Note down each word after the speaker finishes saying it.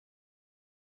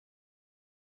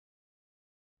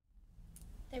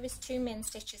There is two main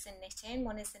stitches in knitting.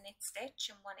 One is the knit stitch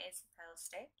and one is the purl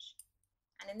stitch.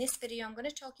 And in this video I'm going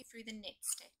to talk you through the knit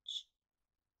stitch.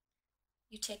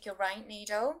 You take your right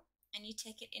needle and you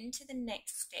take it into the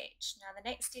next stitch. Now the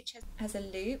next stitch has a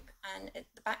loop, and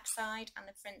the back side and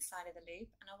the front side of the loop,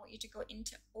 and I want you to go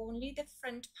into only the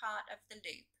front part of the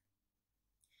loop.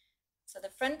 So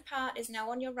the front part is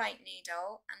now on your right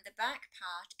needle and the back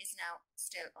part is now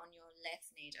still on your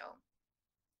left needle.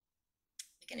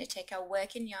 We're going to take our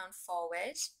working yarn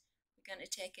forward, we're going to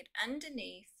take it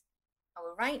underneath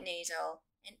our right needle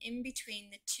and in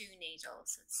between the two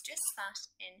needles, so it's just that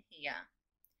in here.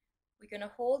 We're going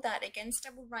to hold that against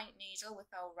our right needle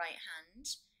with our right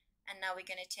hand, and now we're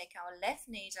going to take our left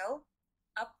needle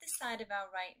up the side of our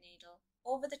right needle,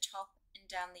 over the top and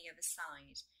down the other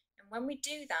side. And when we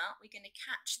do that, we're going to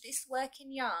catch this working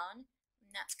yarn,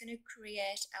 and that's going to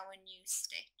create our new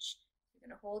stitch. We're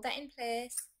going to hold that in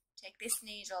place, take this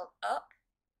needle up,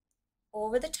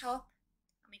 over the top,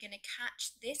 and we're going to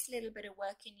catch this little bit of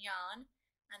working yarn,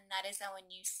 and that is our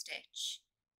new stitch.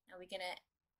 Now we're going to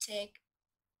take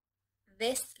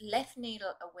this left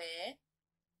needle away,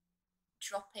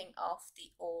 dropping off the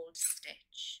old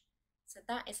stitch. So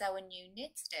that is our new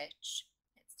knit stitch.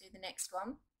 Let's do the next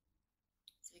one.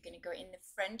 So we're going to go in the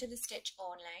front of the stitch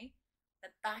only,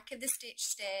 the back of the stitch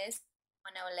stays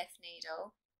on our left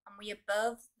needle, and we're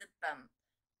above the bump.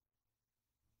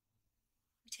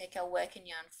 We take our working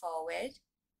yarn forward,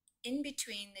 in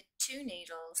between the two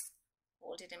needles,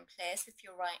 hold it in place with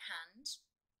your right hand,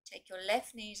 take your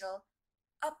left needle,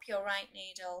 up your right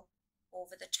needle,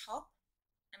 over the top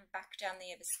and back down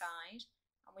the other side,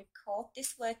 and we've caught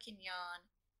this working yarn,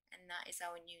 and that is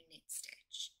our new knit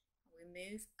stitch. We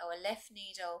move our left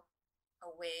needle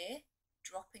away,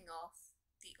 dropping off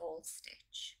the old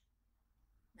stitch.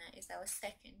 That is our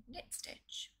second knit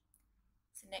stitch.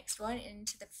 So next one,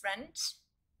 into the front,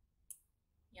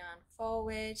 yarn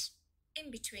forward,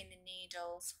 in between the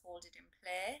needles, hold it in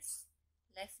place,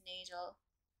 left needle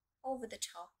over the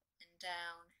top and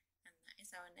down, and that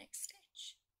is our next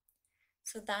stitch.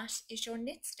 So that is your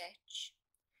knit stitch.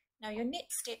 Now your knit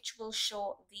stitch will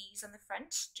show these on the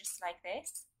front, just like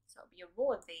this. So it'll be a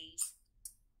row of these,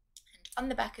 and on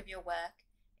the back of your work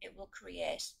it will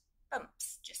create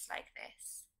bumps just like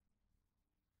this.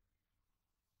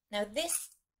 Now this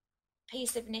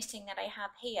piece of knitting that I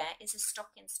have here is a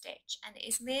stocking stitch, and it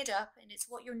is made up, and it's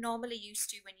what you're normally used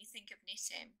to when you think of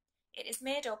knitting. It is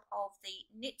made up of the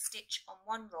knit stitch on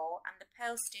one row and the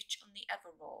purl stitch on the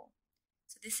other row.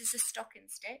 So this is a stocking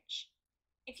stitch.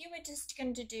 If you were just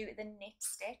going to do the knit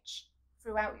stitch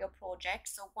throughout your project,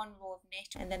 so one row of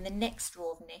knit and then the next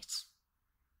row of knit,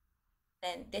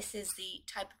 then this is the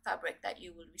type of fabric that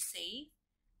you will receive,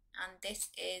 and this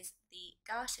is the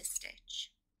garter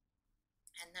stitch,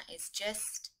 and that is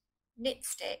just knit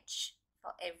stitch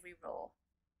for every row.